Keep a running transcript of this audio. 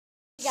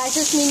Guys,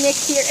 it's me, Nick,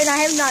 here, and I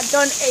have not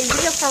done a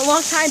video for a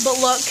long time, but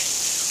look.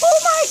 Oh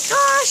my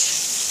gosh!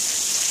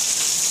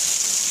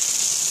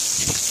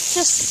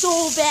 Just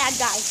so bad,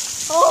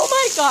 guys. Oh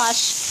my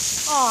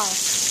gosh. Oh.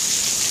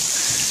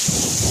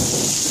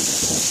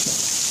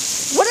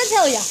 What did I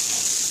tell ya?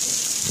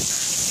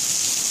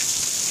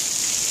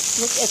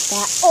 Look at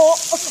that. Oh,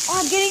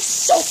 I'm getting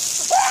so...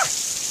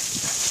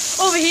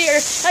 Over here.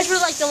 That's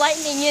where, like, the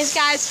lightning is,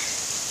 guys.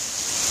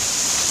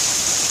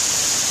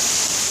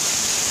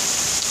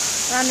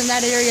 Around in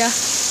that area.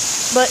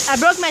 But I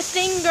broke my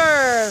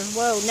finger.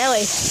 Whoa,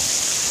 Nelly.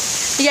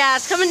 Yeah,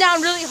 it's coming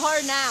down really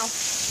hard now.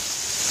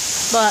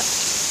 But,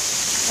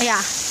 yeah.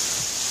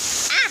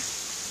 Ah!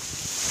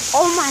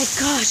 Oh my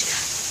gosh.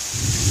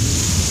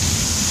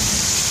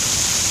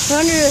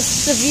 We're under a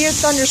severe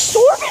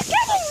thunderstorm. It's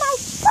getting my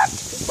foot.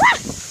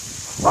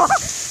 Ah!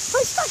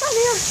 I'm stuck on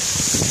here.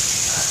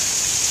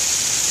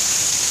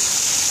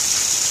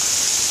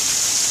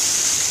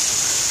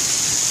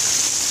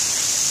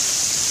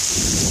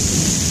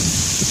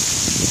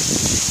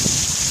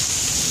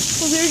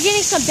 We were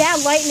getting some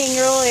bad lightning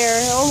earlier.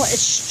 It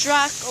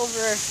struck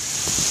over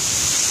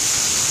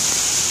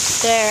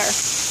there.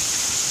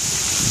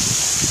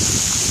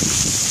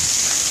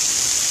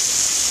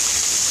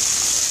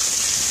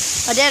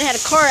 My dad had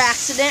a car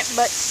accident,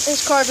 but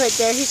his car's right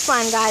there. He's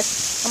fine,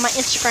 guys. On my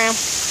Instagram.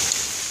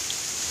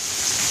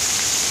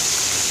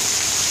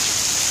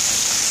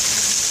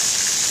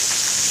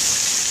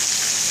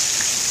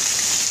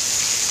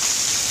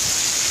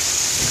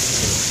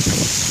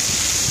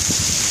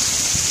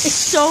 It's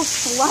so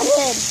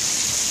flooded.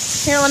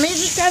 Here, let me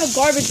just grab a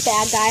garbage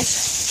bag, guys.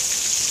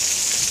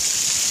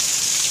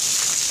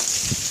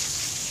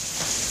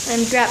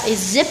 And grab a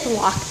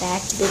Ziploc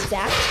bag to be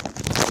exact.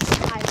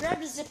 I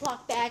grabbed a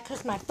Ziploc bag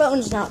because my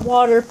phone's not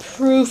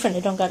waterproof and I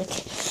don't got a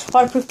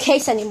waterproof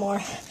case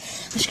anymore.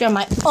 Just grab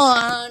my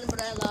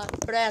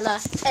umbrella.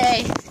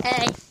 Hey.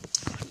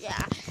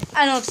 Yeah,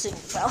 I don't sing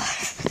well.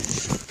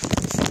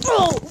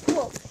 Oh,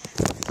 whoa.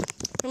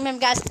 Remember,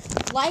 guys,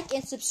 like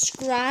and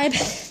subscribe.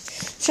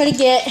 Try to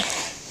get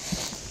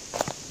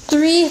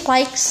 3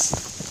 likes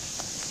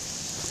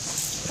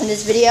on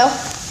this video,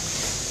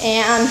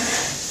 and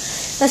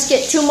let's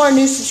get 2 more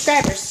new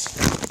subscribers.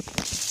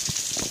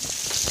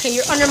 Okay,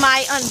 you're under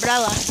my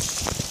umbrella.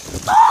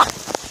 Oh,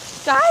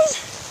 guys,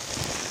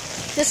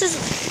 this is,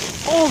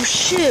 oh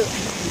shoot.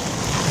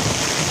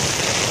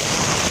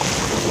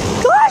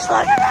 Gosh,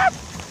 look at that.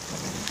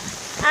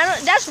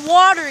 That's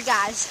water,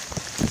 guys.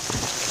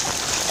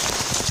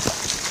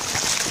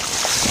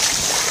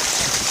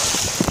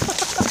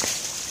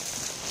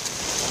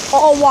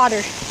 All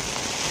water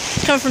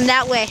coming from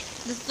that way.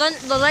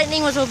 The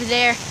lightning was over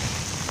there.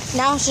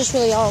 Now it's just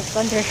really all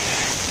thunder.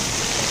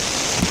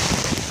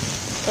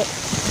 But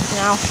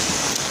now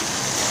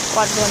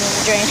water going in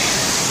the drain.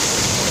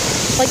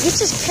 Like it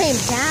just came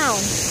down.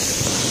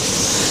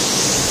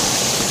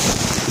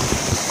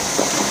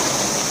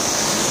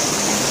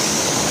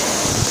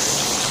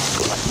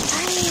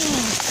 Dang.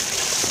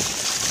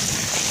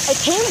 It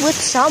came with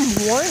some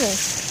warning.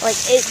 Like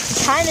it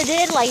kind of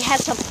did. Like had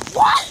some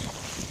what?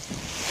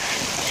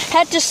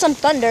 Had just some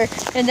thunder,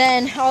 and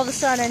then all of a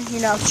sudden, you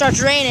know,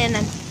 starts raining,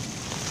 and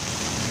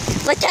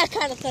like that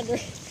kind of thunder.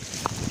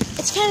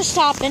 It's kind of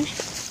stopping.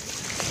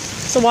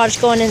 So water's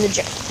going in the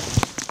drain.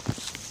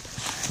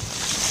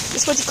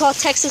 It's what you call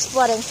Texas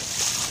flooding.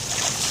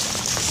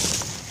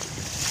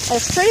 And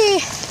it's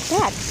pretty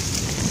bad.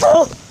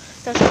 Oh!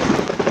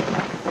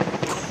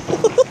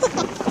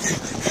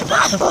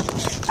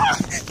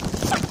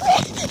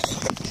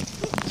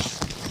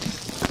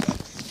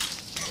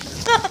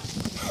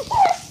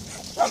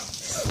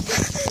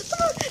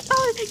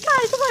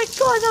 Guys, oh my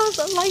god, that was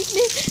a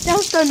lightning. That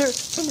was thunder. I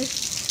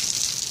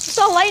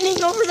saw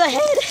lightning over the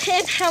head,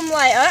 and I'm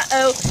like,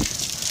 uh-oh.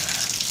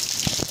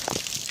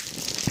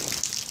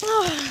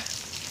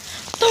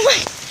 Oh my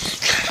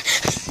god.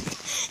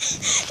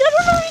 I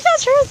don't know if you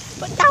guys heard,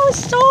 but that was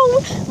so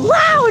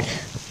loud.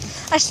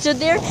 I stood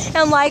there, and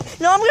I'm like,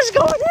 no, I'm just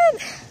going in.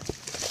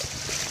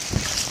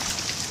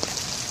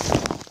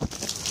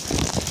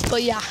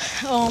 But yeah,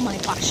 oh my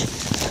gosh.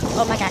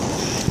 Oh my god.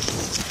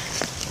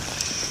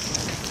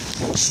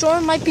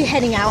 Storm might be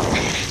heading out.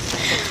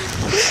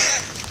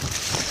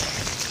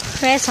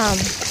 There's some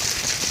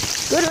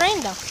good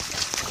rain though.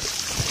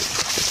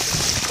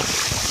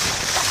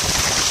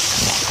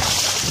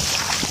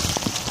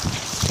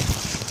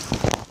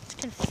 It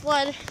can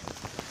flood.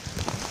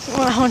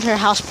 Well, I went to her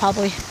house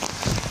probably.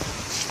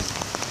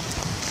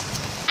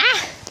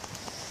 Ah!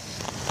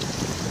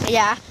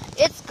 Yeah,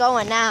 it's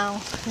going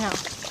now. No.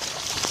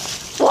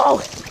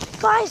 Whoa!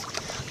 Guys,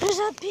 there's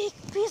a big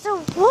piece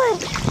of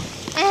wood.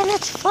 And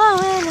it's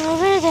flowing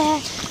over there.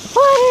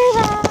 What is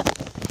that?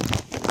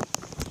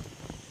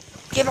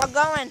 Keep on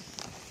going.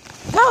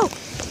 Go!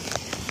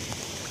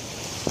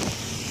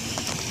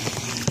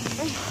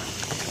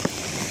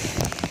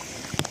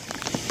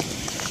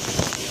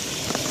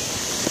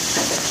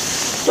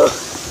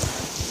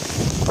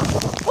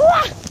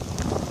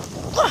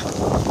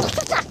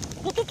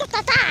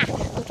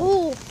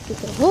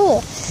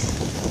 Oh!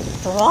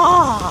 On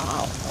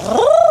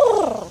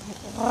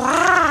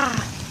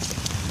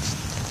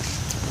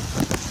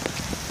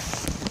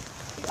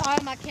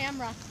my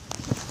camera.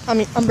 I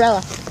mean, umbrella.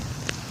 I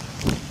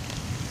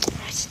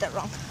said that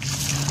wrong.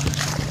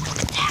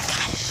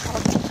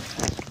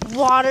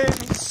 Water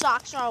and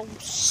socks are all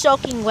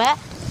soaking wet.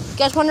 You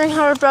guys wondering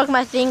how I broke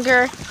my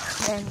finger?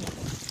 And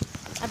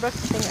I broke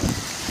my finger.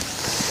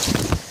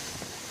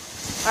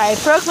 I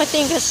broke my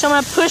finger because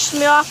someone pushed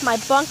me off my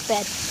bunk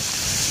bed.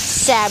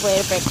 Sad way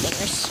to break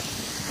fingers.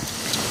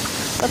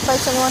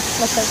 Websites, anyone?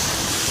 Websites.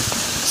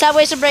 Sad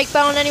ways to break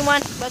bone,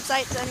 anyone?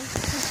 Websites, anyone?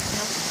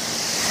 No.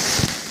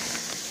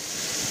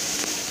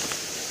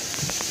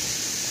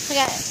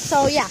 Okay,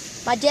 so yeah,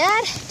 my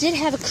dad did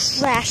have a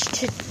crash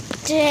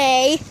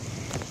today.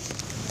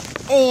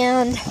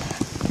 And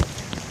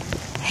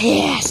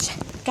yes,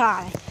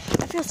 God,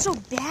 I feel so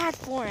bad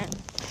for him.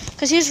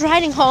 Because he was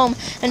riding home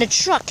and a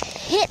truck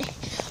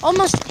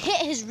almost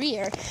hit his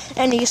rear,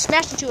 and he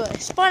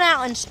spun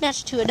out and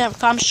smashed into another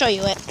car. I'm gonna show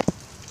you it.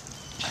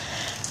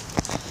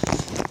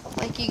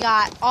 Like you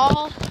got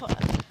all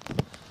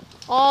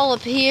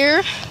up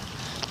here,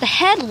 the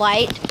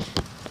headlight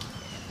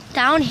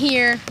down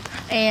here,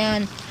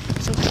 and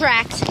some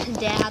cracks and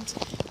dabs,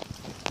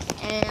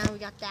 and we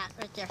got that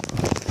right there.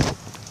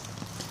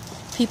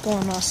 People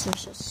in us, they're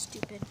so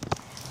stupid.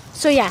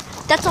 So yeah,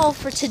 that's all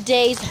for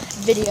today's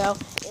video.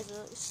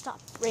 It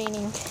stopped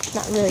raining,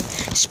 not really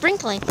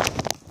sprinkling.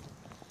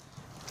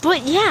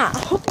 But yeah, I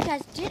hope you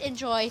guys did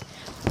enjoy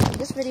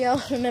this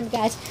video. Remember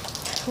guys,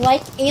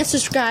 like and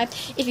subscribe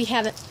if you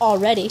haven't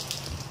already.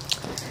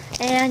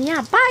 And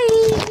yeah,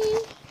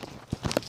 bye!